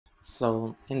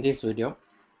So in this video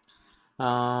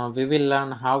we will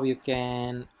learn how you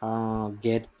can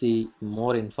get the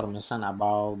more information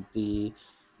about the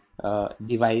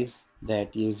device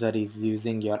that user is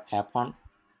using your app on.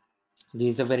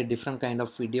 This is a very different kind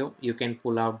of video. You can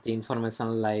pull out the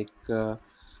information like the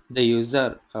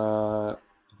user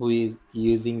who is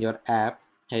using your app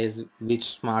has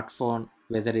which smartphone,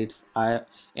 whether it's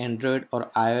Android or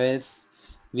iOS,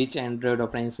 which Android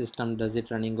operating system does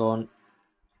it running on,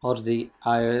 or the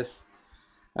iOS,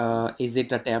 is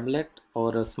it a tablet or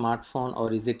a smartphone,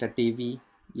 or is it a TV.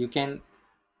 You can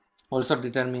also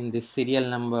determine the serial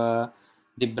number,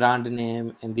 the brand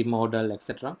name and the model,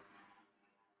 etc.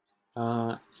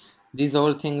 uh, these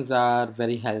all things are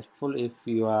very helpful if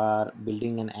you are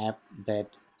building an app that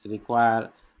require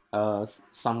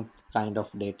some kind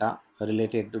of data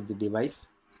related to the device.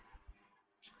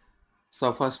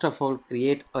 So first of all,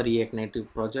 create a React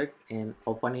Native project and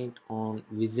open it on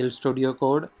Visual Studio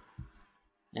Code.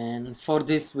 And for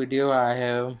this video I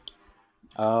have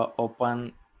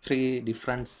opened three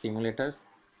different simulators.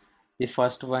 The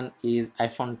first one is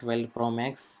iPhone 12 Pro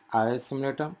Max iOS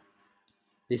simulator.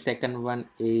 The second one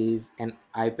is an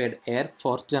iPad Air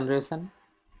 4th generation.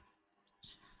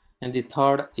 And the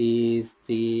third is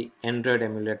the Android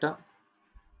emulator.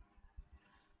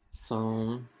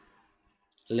 So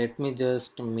let me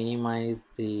just minimize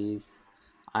this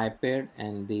iPad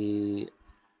and the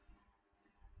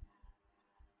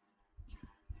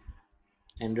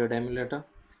Android emulator.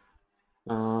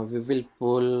 We will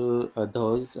pull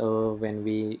those when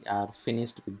we are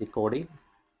finished with the coding.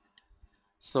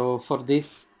 So for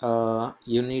this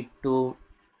you need to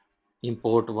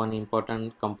import one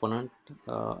important component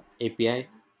API.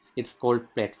 It's called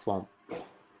platform.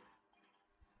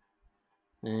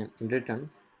 And in return,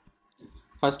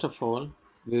 first of all,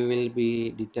 we will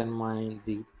be determining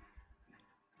the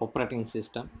operating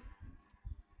system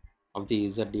of the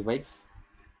user device.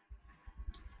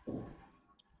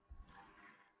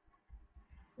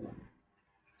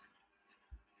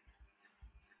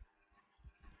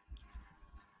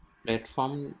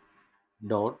 Platform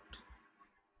dot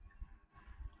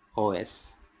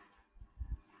OS.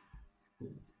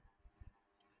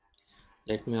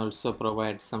 Let me also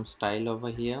provide some style over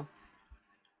here.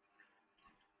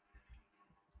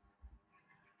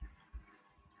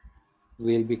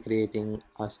 We'll be creating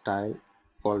a style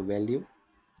called value.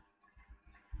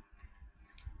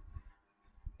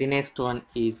 The next one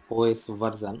is OS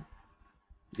version,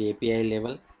 the API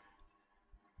level.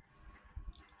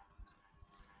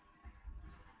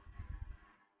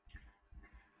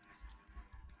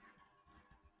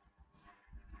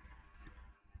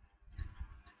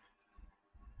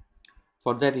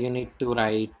 For that you need to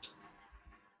write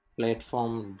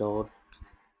platform dot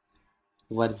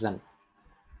version.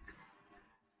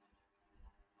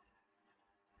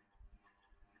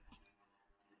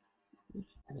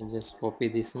 I'll just copy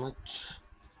this much.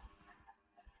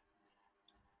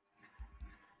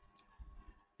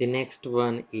 The next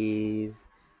one is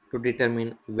to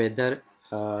determine whether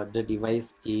the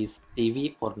device is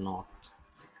TV or not.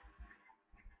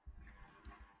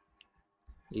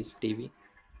 Is TV.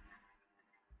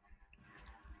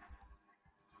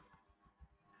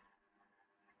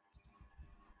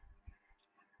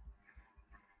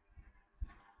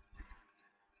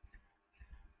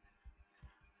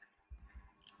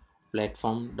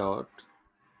 Platform dot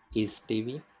is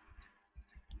TV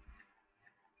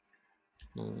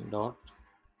dot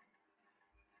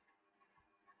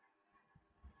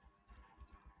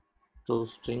to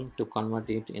string to convert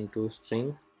it into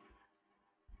string.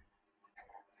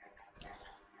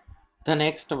 The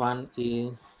next one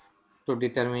is to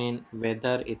determine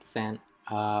whether it's an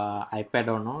iPad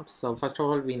or not. So first of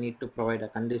all, we need to provide a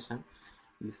condition,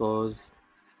 because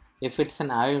if it's an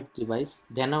iOS device,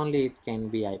 then only it can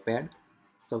be iPad.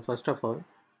 So first of all,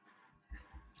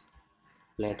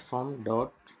 platform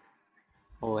dot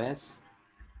OS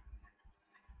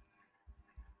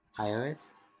iOS.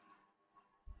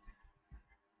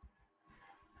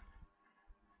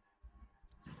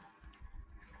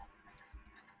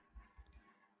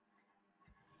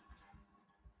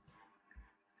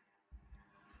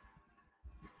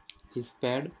 Is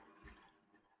paired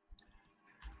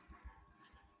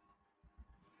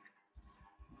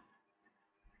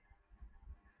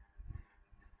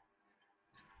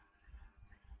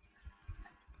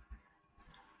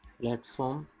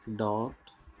platform dot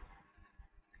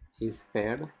is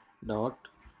paired dot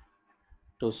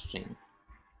to string.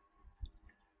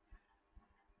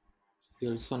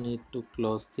 You also need to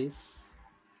close this.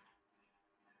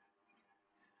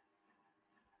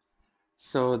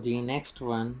 So the next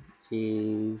one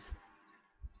is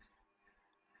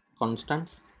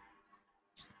constants.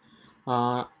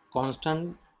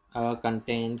 Constant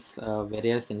contains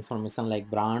various information like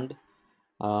brand,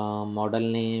 model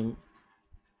name,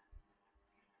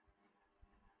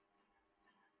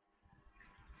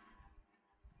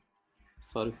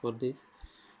 sorry for this,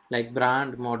 like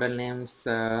brand, model names,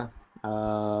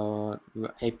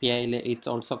 API. It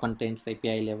also contains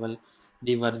API level,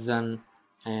 the version,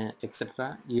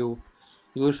 etc. You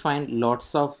will find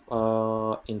lots of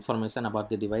information about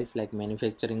the device, like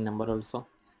manufacturing number also.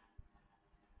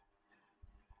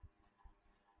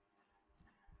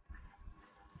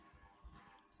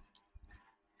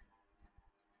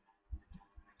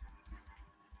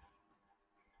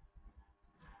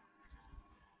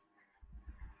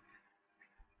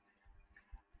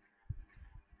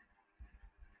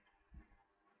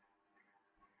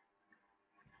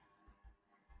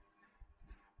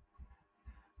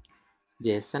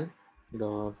 JSON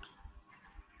dot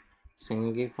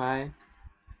stringify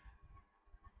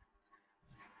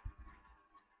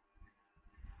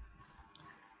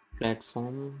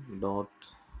platform dot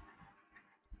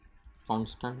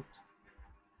constant.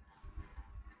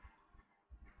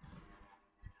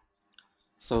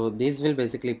 So this will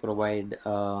basically provide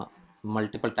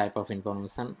multiple type of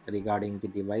information regarding the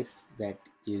device that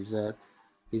user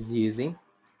is using.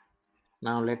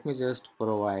 Now let me just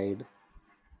provide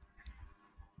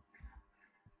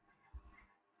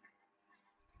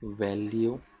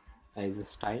value as a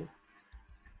style,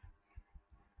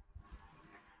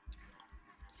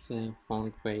 say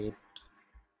font weight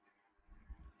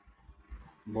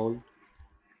bold,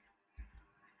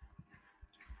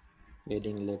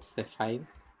 heading let's say 5,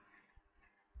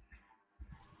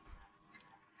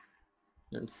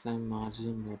 let's say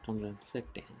margin bottom let's say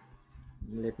 10.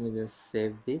 Let me just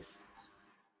save this.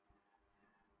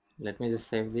 Let me just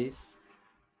save this.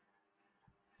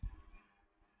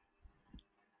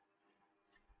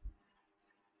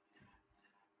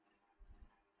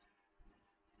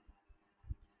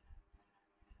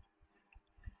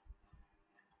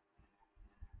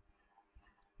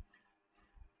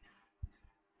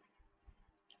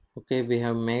 Okay, we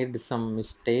have made some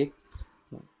mistake.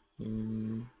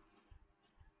 Mm,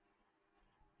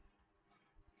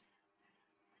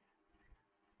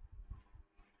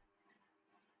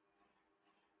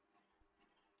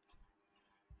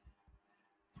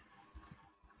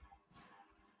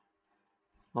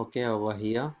 okay, over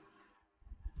here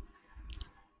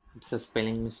it's a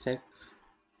spelling mistake.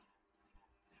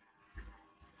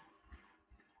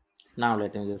 Now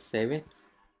let me just save it.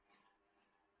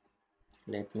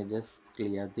 Let me just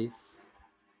clear this.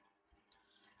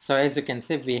 So as you can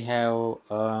see, we have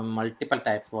multiple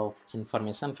type of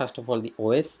information. First of all, the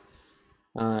OS.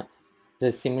 Uh,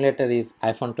 the simulator is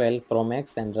iPhone 12 Pro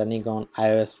Max and running on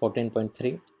iOS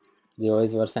 14.3. The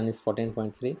OS version is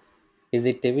 14.3. Is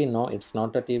it TV? No, it's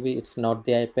not a TV. It's not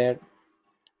the iPad.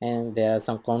 And there are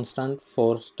some constant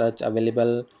force touch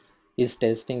available. Is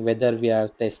testing, whether we are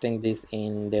testing this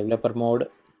in developer mode.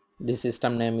 The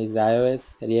system name is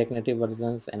iOS, React Native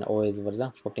versions, and OS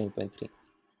version 14.3.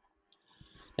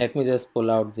 Let me just pull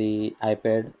out the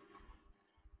iPad.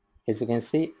 As you can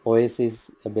see, OS is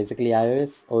basically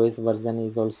iOS. OS version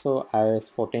is also iOS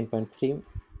 14.3.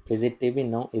 Is it TV?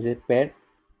 No. Is it pad?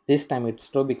 This time it's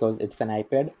true because it's an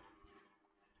iPad.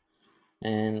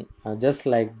 And just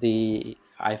like the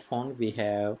iPhone, we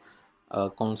have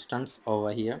constants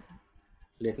over here.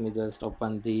 Let me just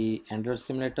open the Android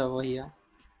simulator over here.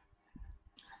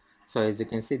 So as you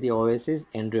can see, the OS is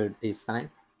Android this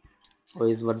time.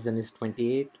 OS version is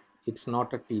 28. It's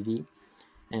not a TV,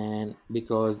 and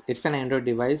because it's an Android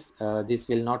device, this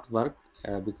will not work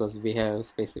because we have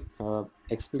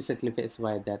explicitly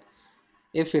specified that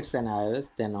if it's an iOS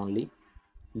then only,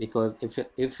 because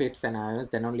if it's an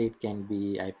iOS then only it can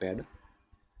be iPad.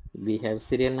 We have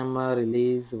serial number,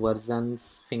 release,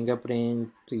 versions,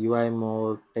 fingerprint, UI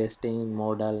mode, testing,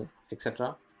 model,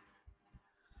 etc.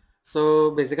 So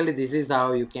basically this is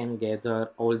how you can gather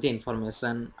all the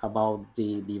information about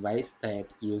the device that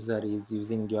user is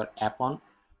using your app on.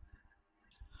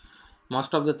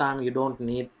 Most of the time you don't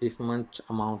need this much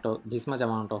amount of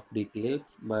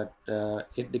details, but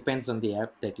it depends on the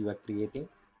app that you are creating.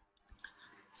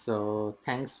 So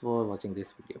thanks for watching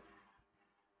this video.